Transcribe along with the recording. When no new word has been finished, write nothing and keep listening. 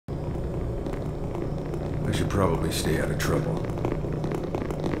I should probably stay out of trouble.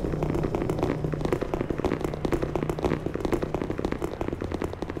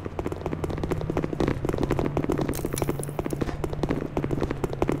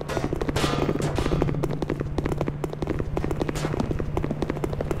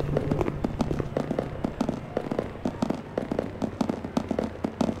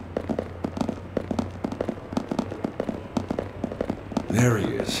 There he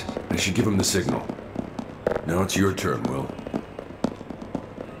is. I should give him the signal. Now it's your turn, Will.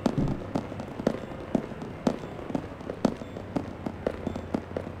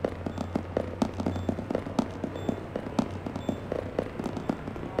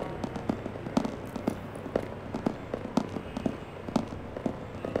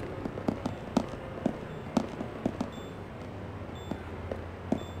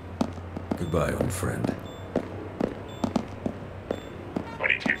 Goodbye, old friend.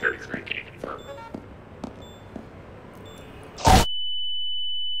 2233 can confirm.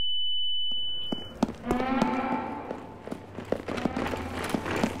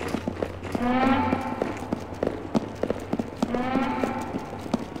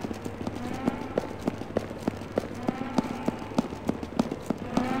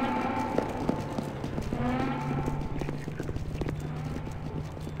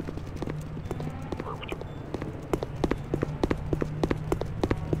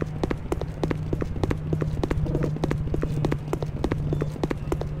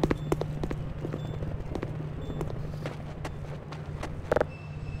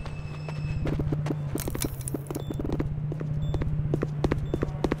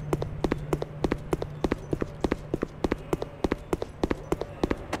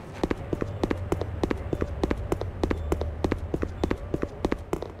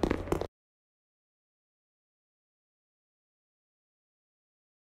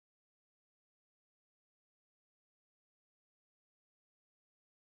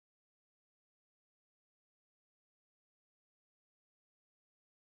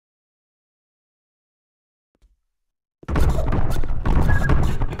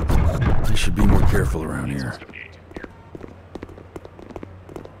 I should be more careful around here.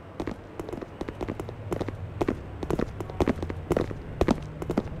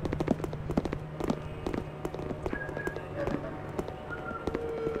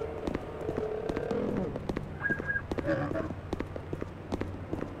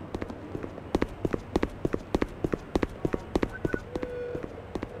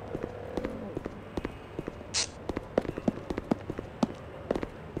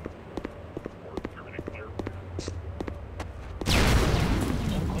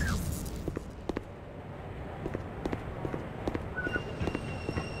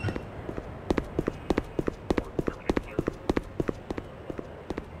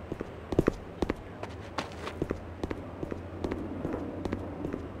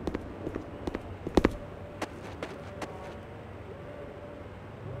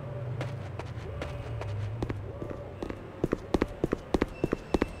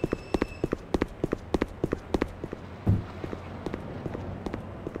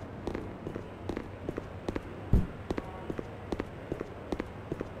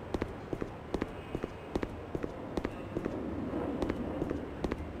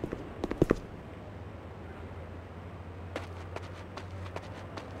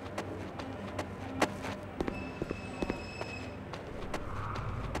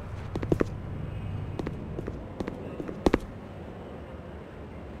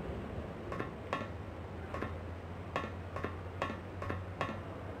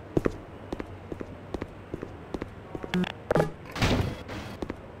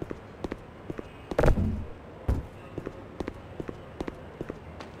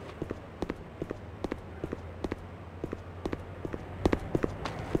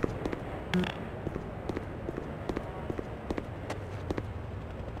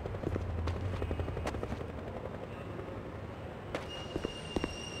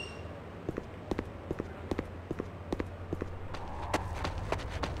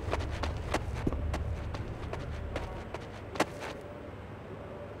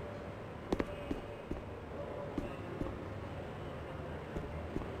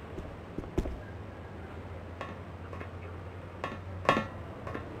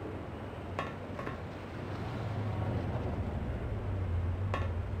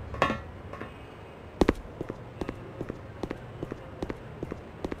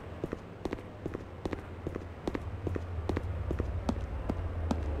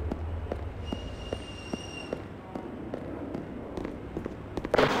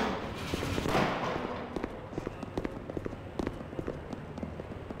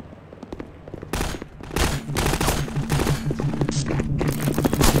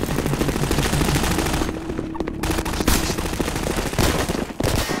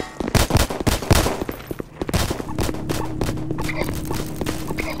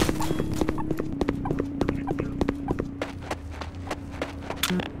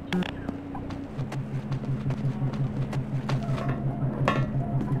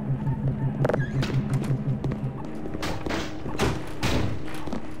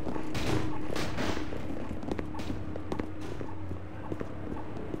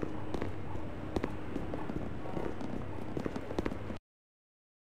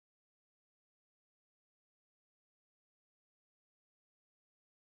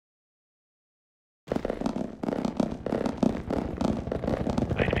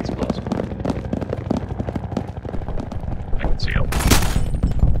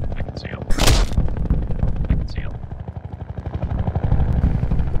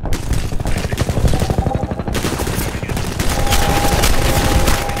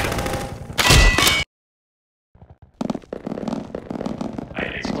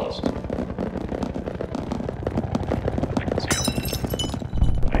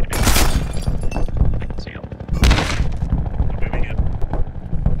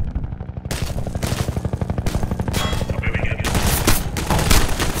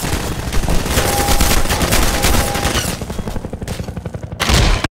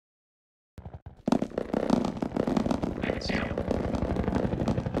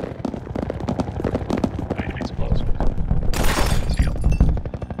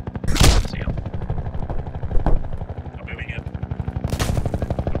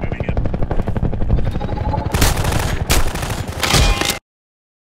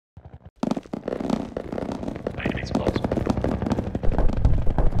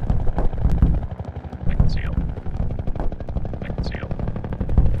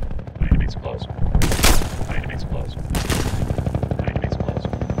 Enemies close. Enemies close. Enemies close.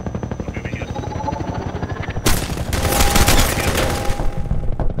 Moving in.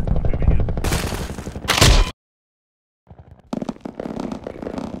 Moving in.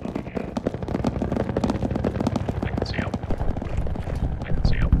 I can see him. I can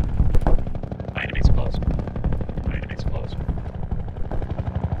see him. Enemies close. Enemies close.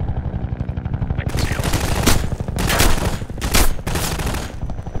 I can see him.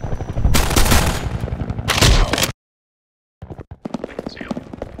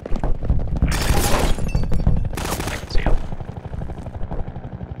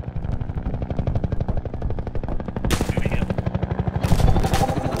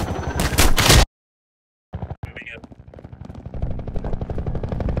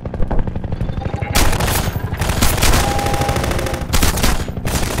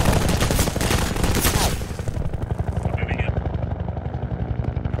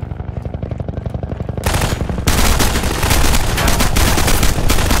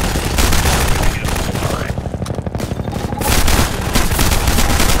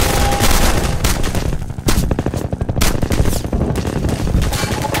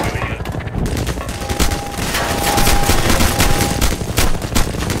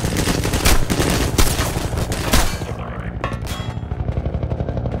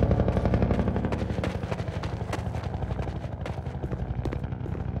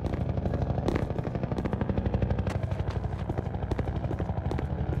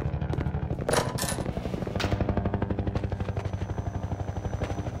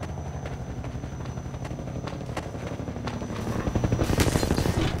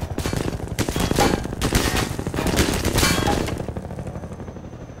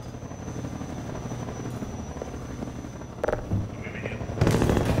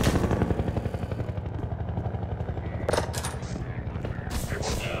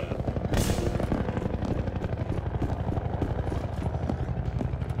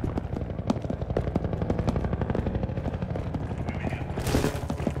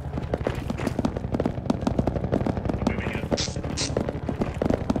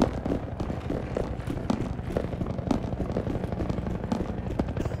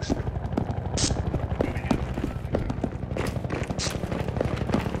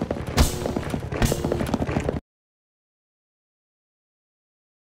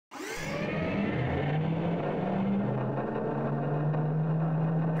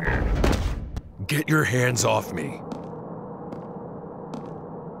 Get your hands off me.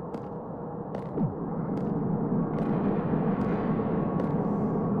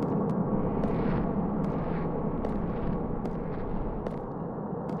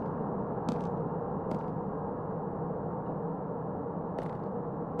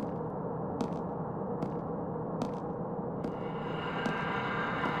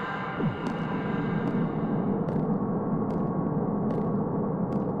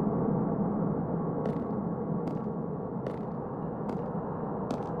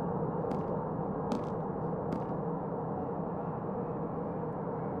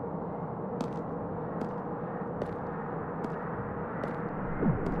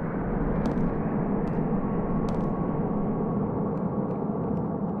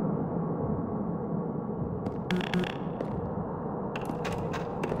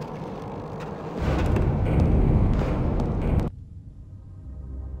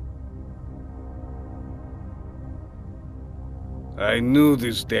 I knew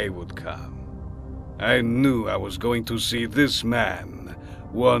this day would come. I knew I was going to see this man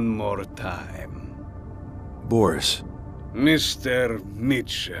one more time. Boris. Mr.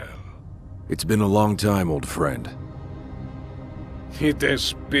 Mitchell. It's been a long time, old friend. It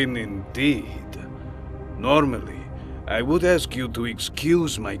has been indeed. Normally, I would ask you to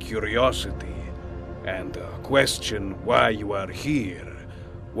excuse my curiosity and question why you are here,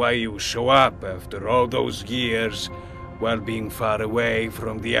 why you show up after all those years while being far away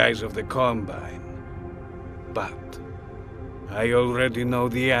from the eyes of the Combine. But I already know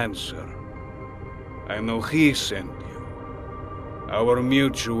the answer. I know he sent you. Our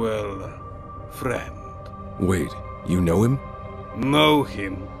mutual friend. Wait, you know him? Know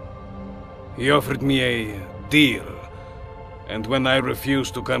him. He offered me a deal, and when I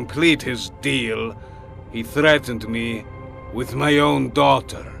refused to complete his deal, he threatened me with my own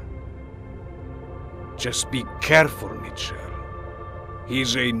daughter. Just be careful, Mitchell.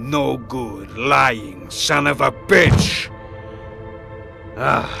 He's a no-good, lying son of a bitch!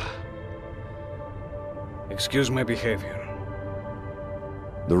 Excuse my behavior.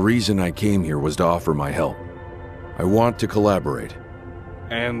 The reason I came here was to offer my help. I want to collaborate.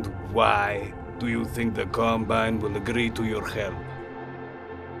 And why do you think the Combine will agree to your help?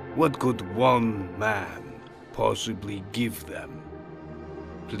 What could one man possibly give them?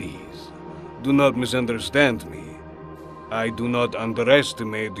 Please, do not misunderstand me. I do not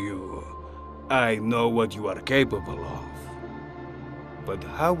underestimate you. I know what you are capable of. But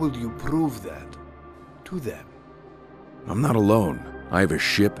how will you prove that to them? I'm not alone. I have a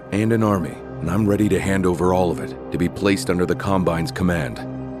ship and an army, and I'm ready to hand over all of it, to be placed under the Combine's command.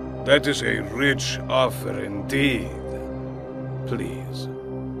 That is a rich offer indeed. Please,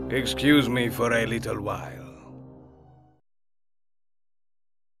 excuse me for a little while.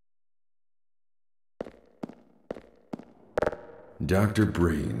 Dr.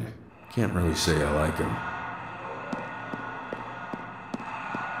 Breen. Can't really say I like him.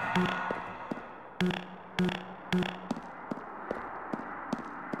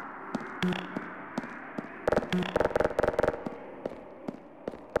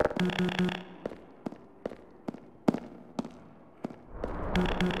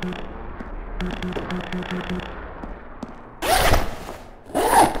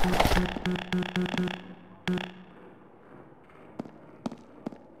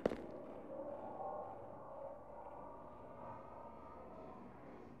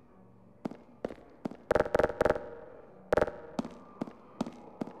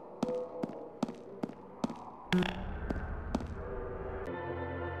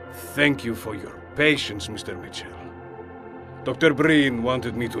 Thank you for your patience, Mr. Mitchell. Dr. Breen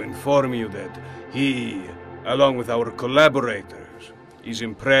wanted me to inform you that he, along with our collaborators, is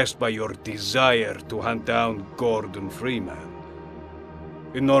impressed by your desire to hunt down Gordon Freeman.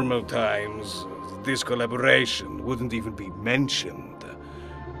 In normal times, this collaboration wouldn't even be mentioned.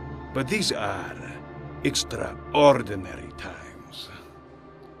 But these are extraordinary times.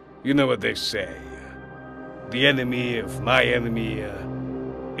 You know what they say. The enemy of my enemy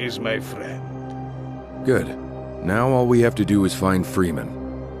is my friend. Good. Now all we have to do is find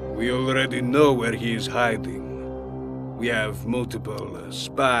Freeman. We already know where he is hiding. We have multiple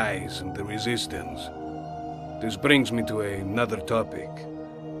spies in the Resistance. This brings me to another topic.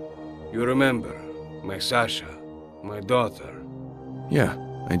 You remember my Sasha, my daughter? Yeah,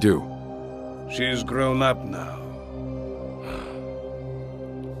 I do. She's grown up now.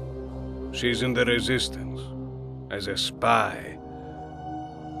 She's in the Resistance as a spy.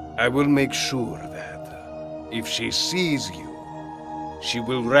 I will make sure that if she sees you, she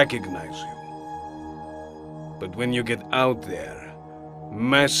will recognize you. But when you get out there,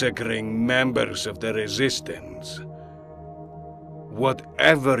 massacring members of the Resistance,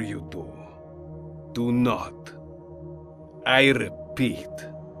 whatever you do, do not, I repeat,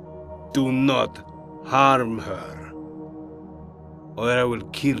 do not harm her, or I will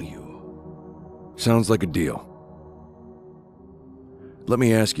kill you. Sounds like a deal. Let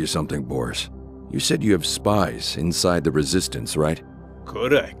me ask you something, Boris. You said you have spies inside the Resistance, right?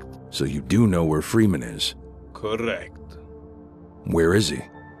 Correct. So you do know where Freeman is? Correct. Where is he?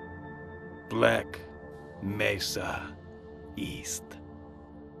 Black Mesa East.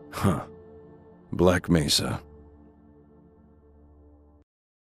 Huh. Black Mesa.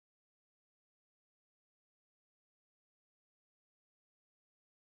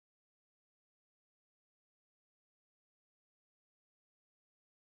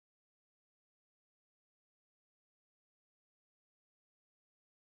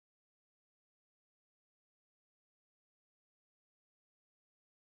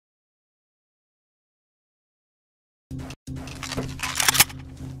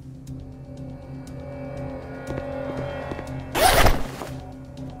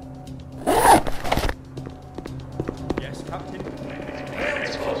 Yes, Captain.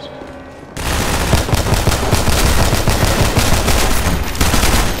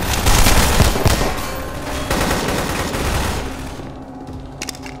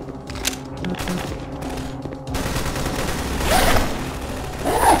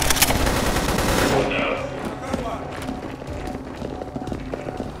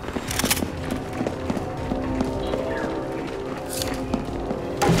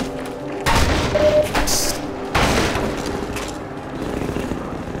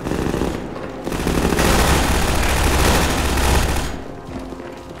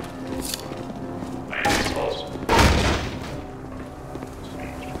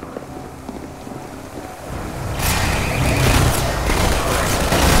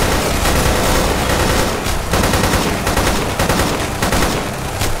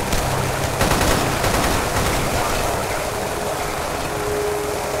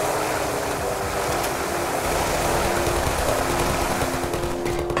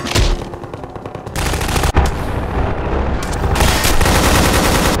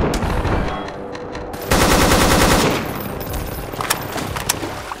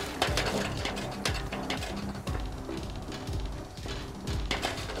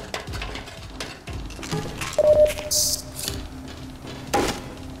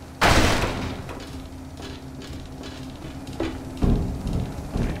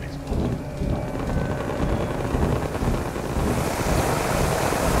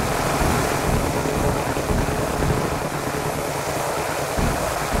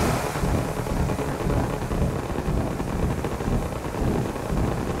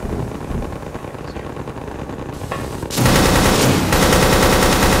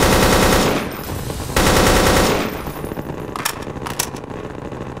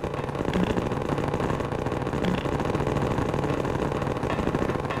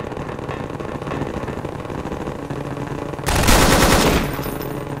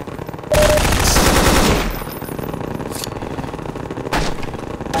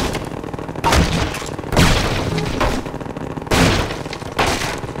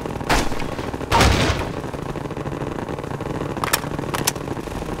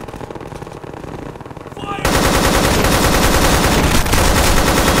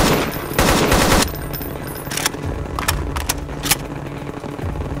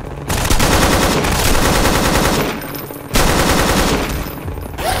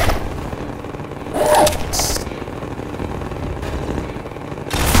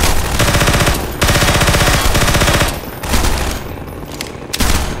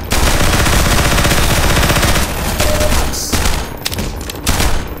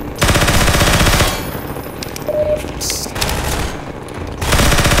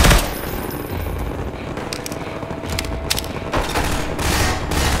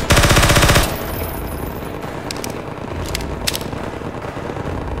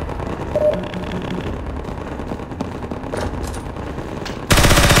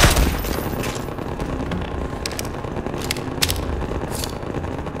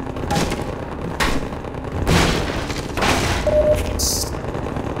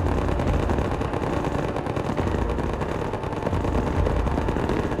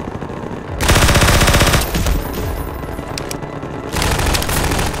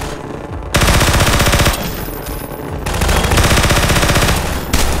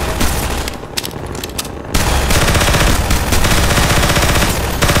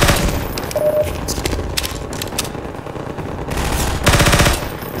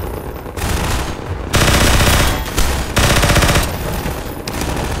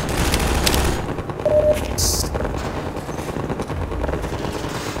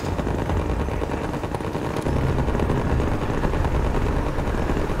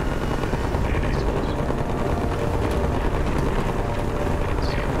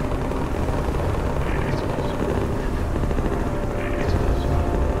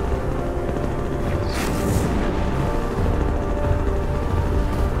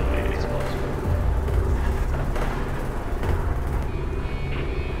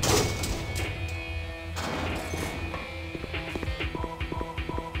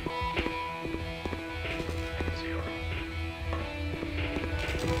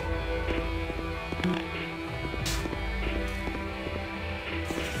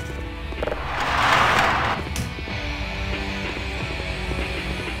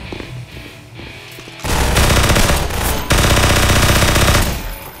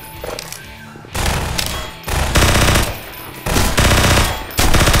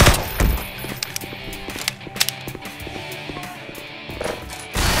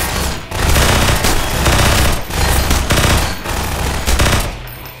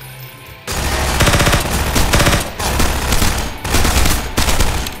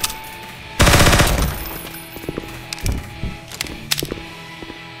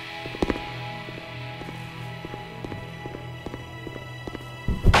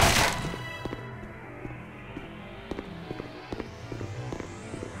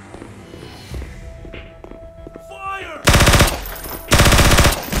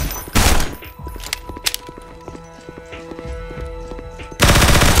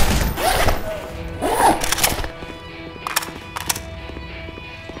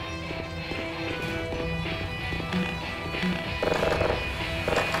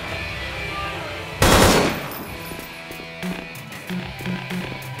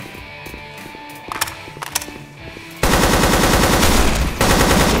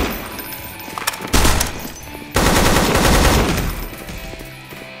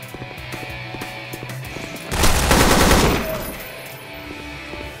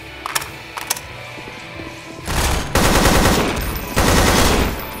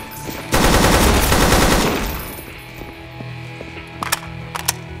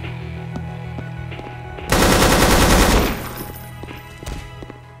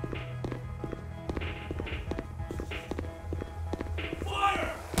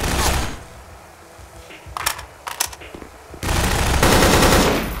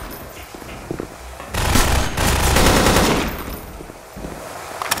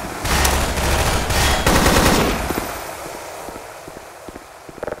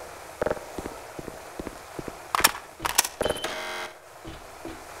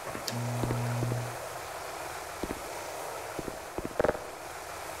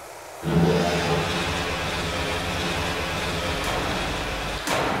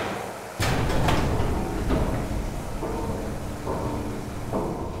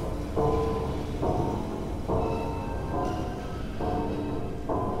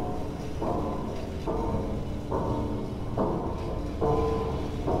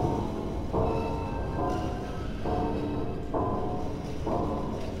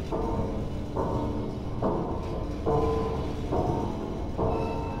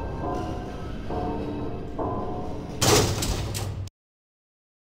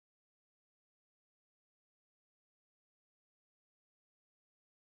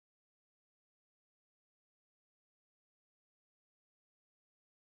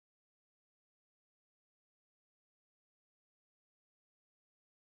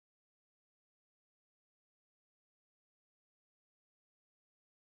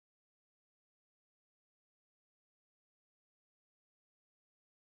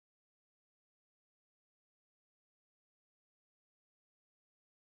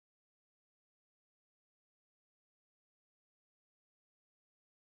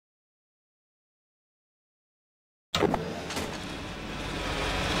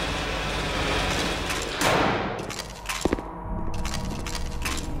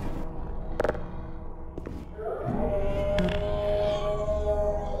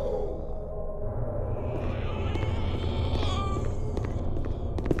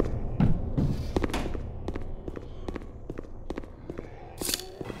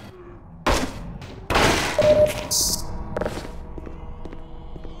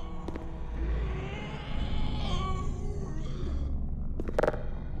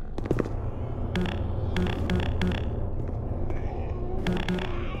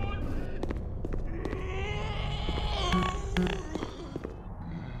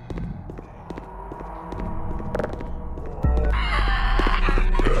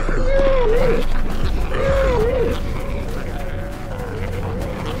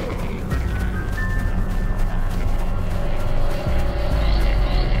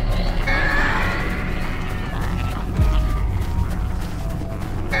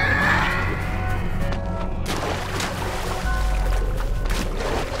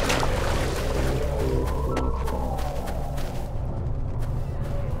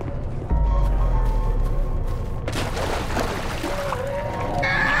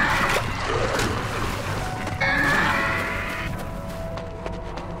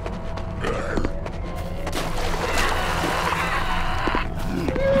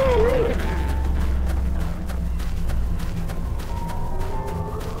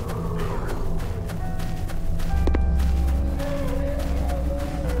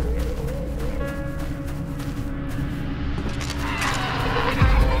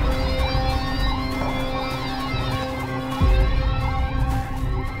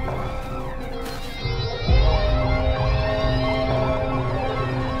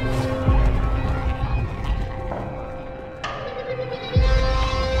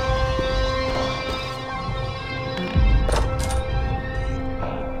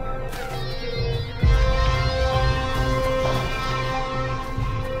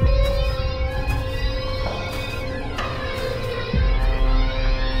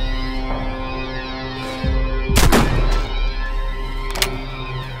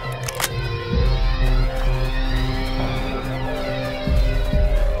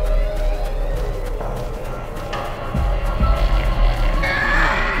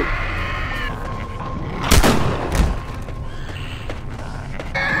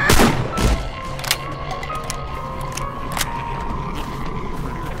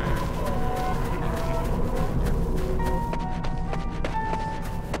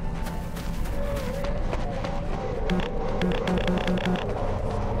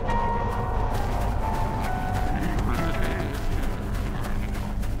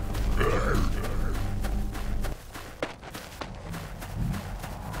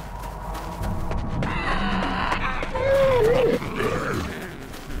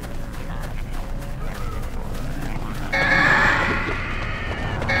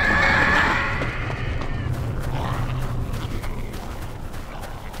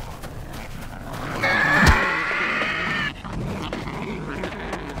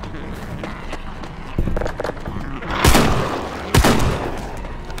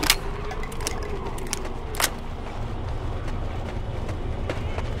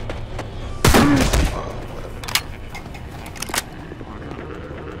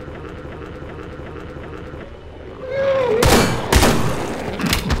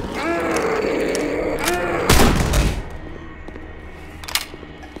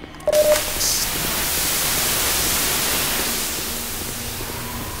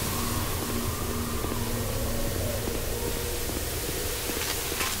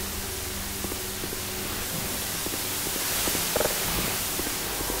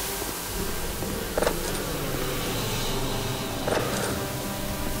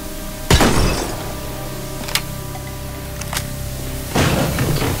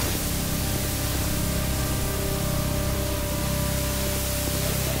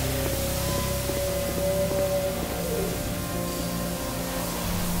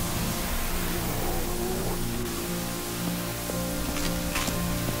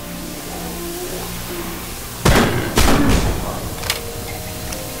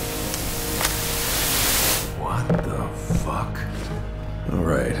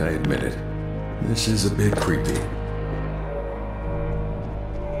 Alright, I admit it. This is a bit creepy.